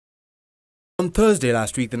On Thursday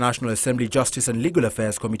last week, the National Assembly Justice and Legal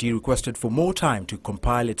Affairs Committee requested for more time to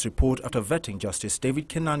compile its report after vetting Justice David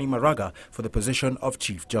Kenani Maraga for the position of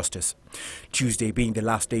Chief Justice. Tuesday being the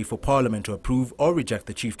last day for Parliament to approve or reject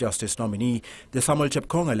the Chief Justice nominee, the Samuel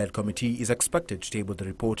Chepkonga-led committee is expected to table the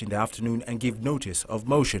report in the afternoon and give notice of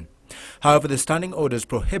motion. However, the standing orders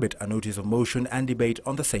prohibit a notice of motion and debate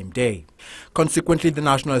on the same day. Consequently, the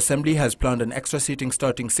National Assembly has planned an extra sitting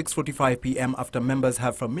starting 6:45 p.m. after members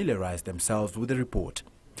have familiarized themselves with the report.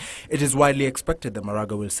 It is widely expected that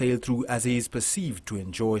Maraga will sail through as he is perceived to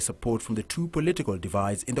enjoy support from the two political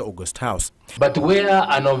divides in the August House. But where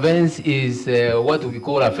an offence is what we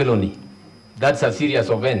call a felony, that's a serious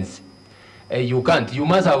offence. You can't. You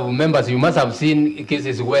must have members, you must have seen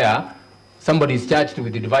cases where somebody is charged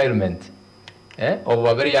with the defilement of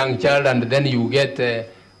a very young child, and then you get,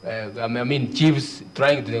 chiefs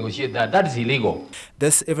trying to negotiate that. That is illegal.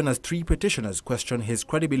 This even as three petitioners question his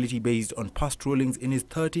credibility based on past rulings in his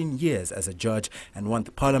 13 years as a judge and want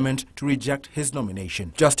the Parliament to reject his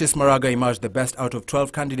nomination. Justice Maraga emerged the best out of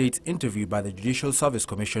 12 candidates interviewed by the Judicial Service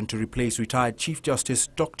Commission to replace retired Chief Justice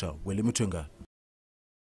Dr. Willie Mutunga.